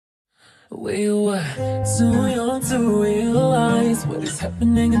We were too young to realize what is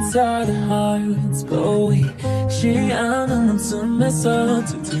happening inside our hearts, but we 쉬지 않은 한숨에서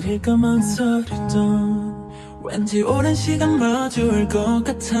두드릴까 망설이던 왠지 오랜 시간 마주할 것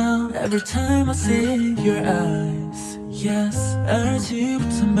같아. Every time I see your eyes, yes,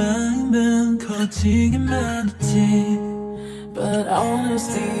 알지부터 마음은 커지기만 했지. But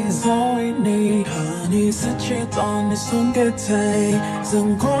honesty is all we need. Honey, 스치던 네 손끝에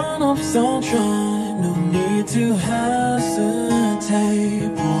상관없어, try. No need to hesitate,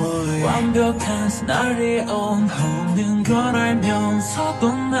 boy. 완벽한 시나리오 없는 걸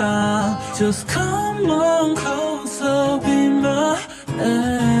알면서도 나 Just come on closer, be my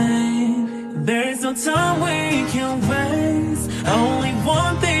name. There's no time we can waste. Only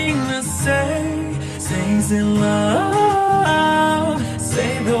one thing to say. Says in love,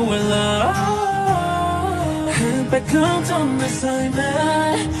 say the word love. 흑백했던 내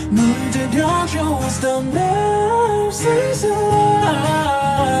삶에 물들여줘 as the name. Says in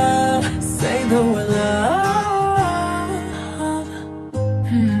love, say the word love.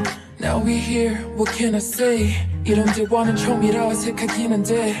 Now we here, what can I say? 이런 대화는 처음이라 어색하긴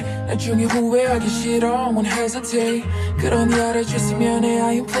한데 나중에 후회하기 싫어, won't hesitate. 그러니 알아줬으면 해,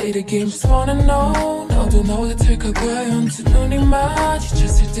 I ain't play the game. Just wanna know, 너도 너같을까 과연. 두 눈이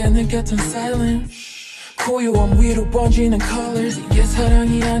마주쳤을 때 느꼈던 silence, 고요함 위로 번지는 colors. 이게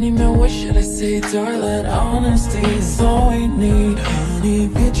사랑이 아니면 what should I say, darling? Honesty is all we need. Honey,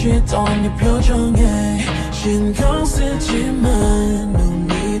 빛이 던 네 표정에 신경 쓰지만 no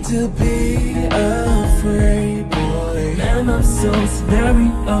need to be afraid, boy. 내 맘속 scenario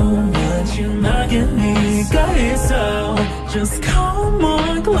마지막에 네가 있어. Just come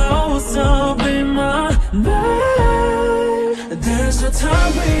on closer, be my babe. There's no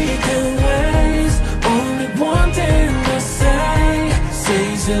time we can waste. Only one thing to say.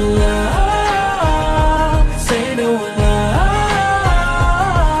 Says your love, say the word love.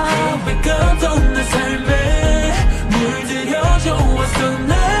 흑백했던 내 삶에 물들여줘 what's the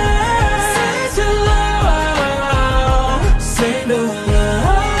name. Says your love, say the word love.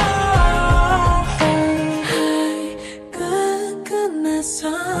 Hey, 끝끝내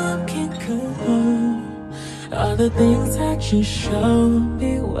삼킨 그걸. All the things that you showed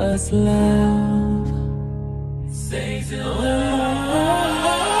me was love. Says it love.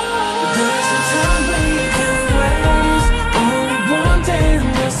 There's a time we can waste. Only one thing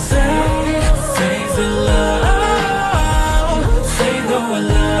to say. Says it love. Say the word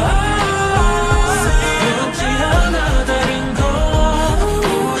love. 변치 않아 다른 건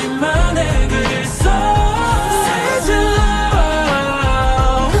우리만의 그 일상. Says it love.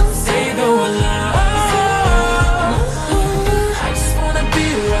 Say the word love. I just wanna be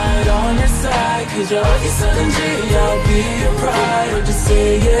right on your side. Cause you're 어디서든지 I'll be your pride. Or just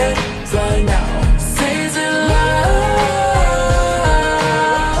say it right now. Says it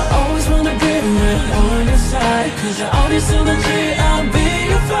loud. Always wanna be right on your side. Cause you're 어디서든지 I'll be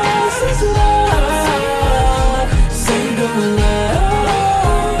your first. Says it loud. Say the love.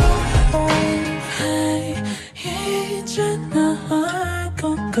 Hey, 이제 나을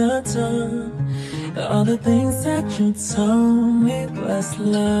것 같아. All the things that you told me was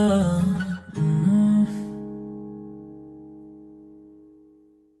love.